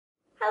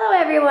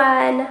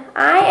everyone!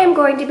 I am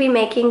going to be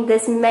making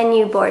this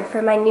menu board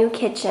for my new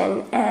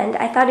kitchen, and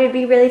I thought it would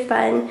be really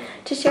fun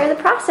to share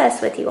the process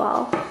with you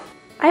all.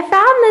 I found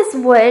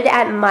this wood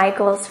at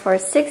Michael's for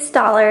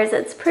 $6.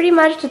 It's pretty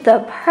much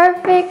the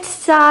perfect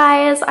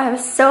size. I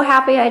was so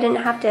happy I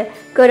didn't have to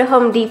go to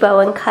Home Depot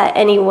and cut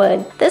any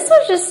wood. This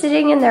was just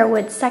sitting in their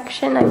wood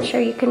section. I'm sure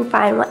you can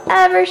find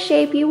whatever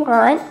shape you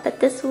want, but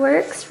this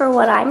works for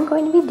what I'm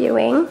going to be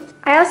doing.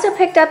 I also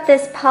picked up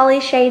this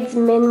Polyshades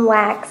Min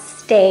Wax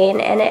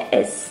stain, and it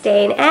is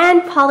stain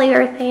and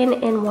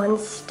polyurethane in one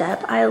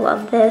step. I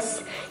love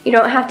this. You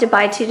don't have to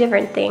buy two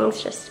different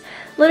things, just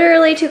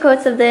literally 2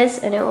 coats of this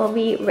and it will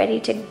be ready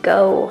to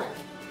go.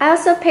 I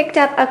also picked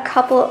up a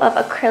couple of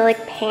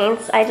acrylic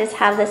paints. I just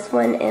have this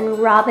one in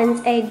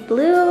Robin's Egg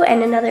Blue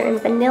and another in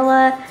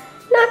Vanilla.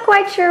 Not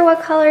quite sure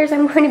what colors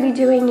I'm going to be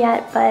doing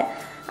yet, but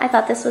I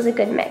thought this was a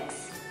good mix.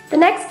 The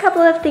next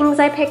couple of things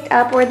I picked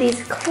up were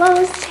these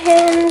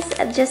clothespins,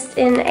 just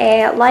in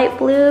a light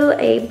blue,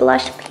 a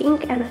blush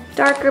pink, and a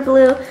darker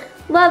blue.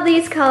 Love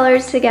these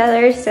colors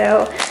together,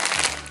 so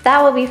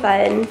that will be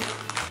fun.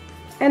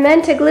 And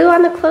then to glue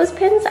on the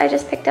clothespins, I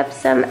just picked up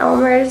some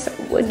Elmer's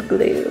wood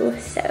glue.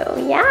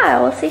 So yeah,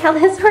 we'll see how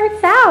this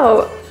works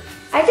out.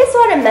 I just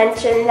want to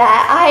mention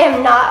that I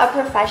am not a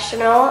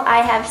professional. I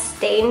have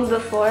stained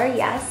before,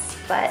 yes,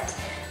 but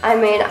I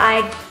mean,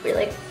 I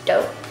really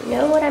don't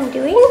know what I'm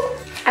doing.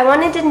 I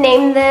wanted to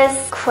name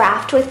this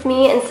Craft With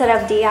Me instead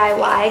of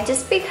DIY,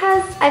 just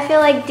because I feel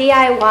like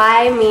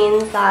DIY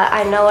means that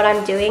I know what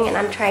I'm doing and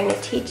I'm trying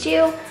to teach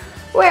you,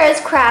 whereas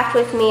Craft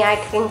With Me, I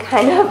can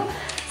kind of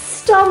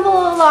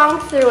stumble along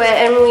through it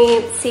and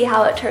we see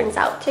how it turns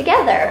out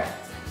together.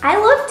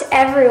 I looked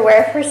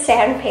everywhere for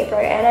sandpaper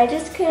and I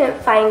just couldn't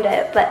find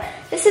it, but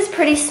this is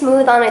pretty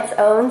smooth on its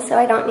own, so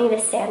I don't need to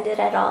sand it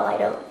at all, I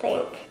don't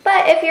think.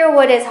 But if your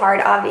wood is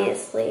hard,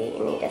 obviously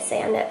you need to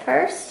sand it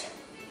first.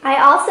 I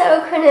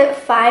also couldn't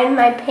find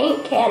my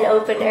paint can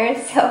opener,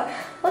 so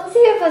let's see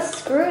if a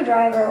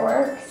screwdriver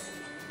works.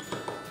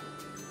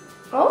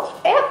 Oh,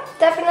 yep,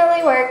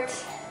 definitely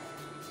worked.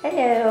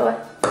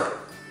 Hello.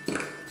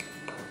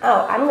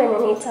 Oh, I'm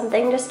gonna need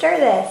something to stir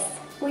this.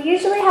 We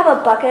usually have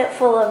a bucket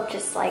full of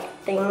just like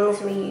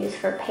things we use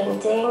for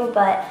painting,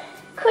 but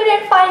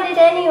couldn't find it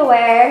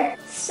anywhere.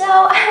 So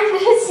I'm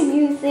just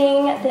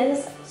using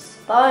this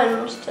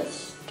sponge to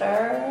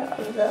stir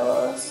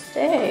the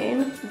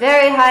stain.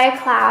 Very high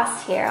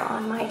class here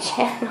on my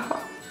channel.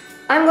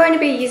 I'm going to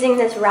be using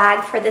this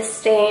rag for the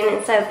stain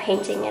instead of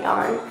painting it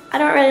on. I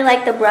don't really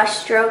like the brush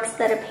strokes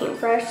that a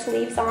paintbrush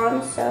leaves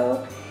on,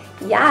 so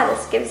yeah,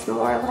 this gives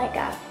more like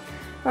a,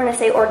 I want to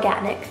say,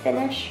 organic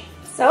finish.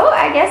 So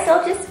I guess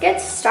I'll just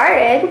get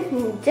started.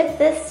 Dip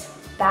this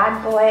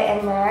bad boy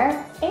in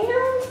there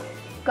and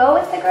go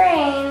with the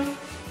grain.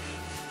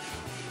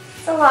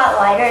 It's a lot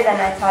lighter than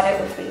I thought it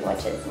would be,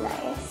 which is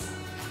nice.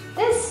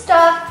 This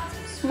stuff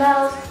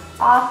smells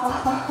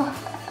awful.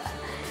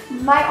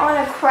 Might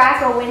want to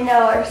crack a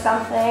window or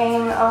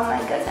something. Oh my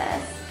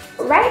goodness.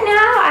 Right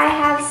now I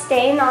have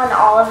stain on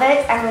all of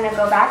it. I'm going to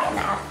go back and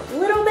add a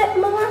little bit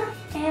more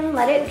and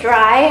let it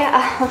dry.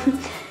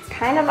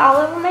 Kind of all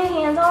over my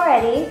hands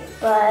already,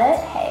 but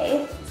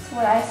hey, it's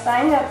what I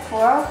signed up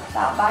for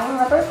without buying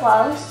rubber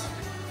gloves.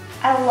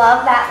 I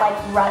love that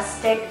like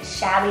rustic,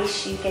 shabby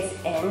chic is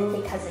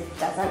in because it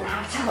doesn't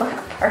have to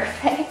look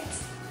perfect.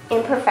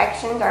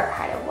 Imperfections are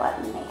kind of what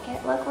make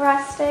it look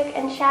rustic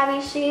and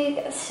shabby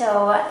chic,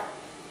 so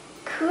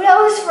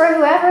kudos for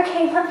whoever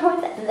came up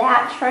with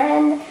that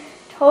trend.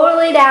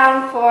 Totally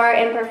down for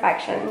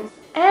imperfections.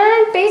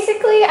 And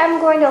basically I'm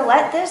going to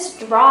let this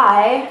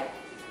dry,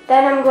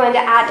 then I'm going to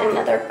add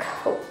another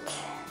coat.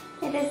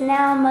 It is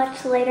now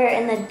much later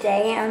in the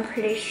day. I'm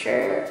pretty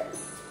sure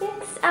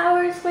 6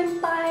 hours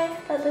went by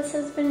that this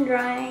has been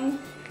drying.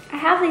 I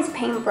have these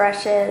paint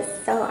brushes,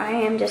 so I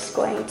am just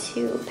going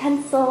to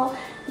pencil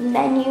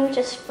menu,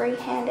 just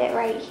freehand it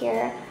right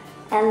here,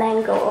 and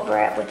then go over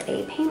it with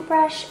a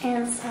paintbrush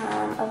and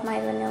some of my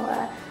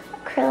vanilla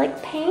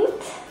acrylic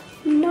paint.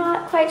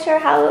 Not quite sure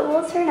how it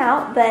will turn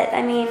out, but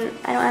I mean,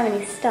 I don't have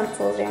any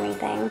stencils or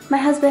anything. My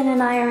husband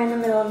and I are in the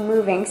middle of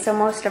moving, so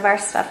most of our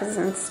stuff is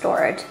in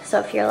storage. So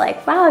if you're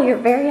like, wow, you're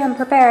very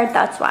unprepared,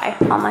 that's why.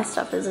 All my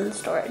stuff is in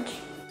storage.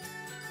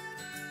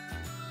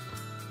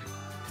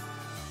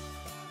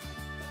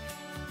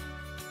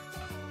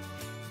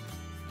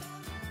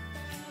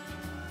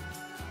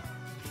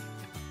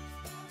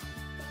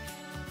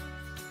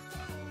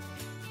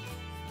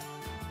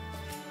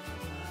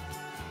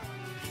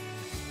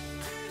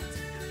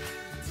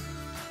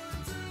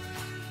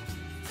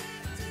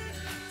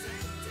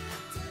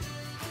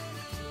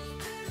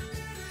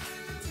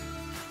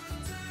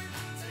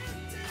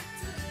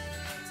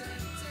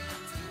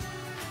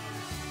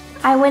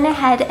 I went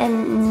ahead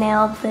and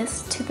nailed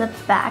this to the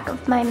back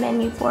of my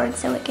menu board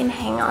so it can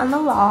hang on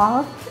the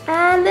wall.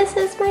 And this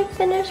is my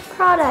finished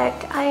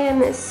product. I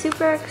am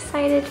super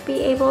excited to be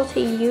able to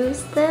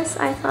use this.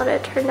 I thought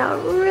it turned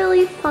out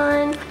really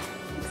fun.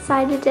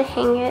 Excited to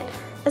hang it.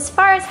 As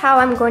far as how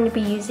I'm going to be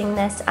using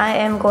this, I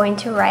am going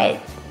to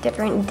write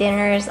different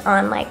dinners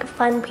on like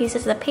fun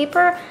pieces of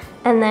paper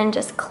and then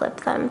just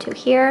clip them to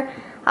here.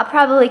 I'll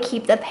probably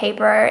keep the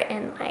paper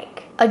in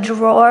like a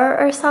drawer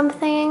or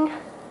something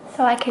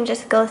so I can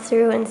just go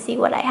through and see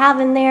what I have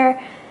in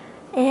there.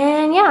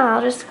 And yeah,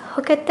 I'll just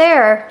hook it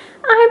there.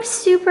 I'm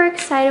super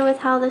excited with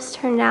how this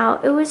turned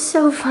out. It was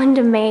so fun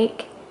to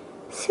make.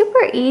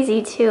 Super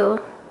easy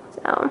too.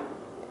 So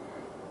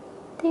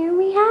there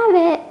we have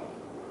it.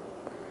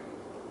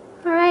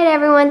 Alright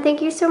everyone,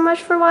 thank you so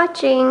much for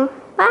watching.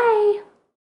 Bye!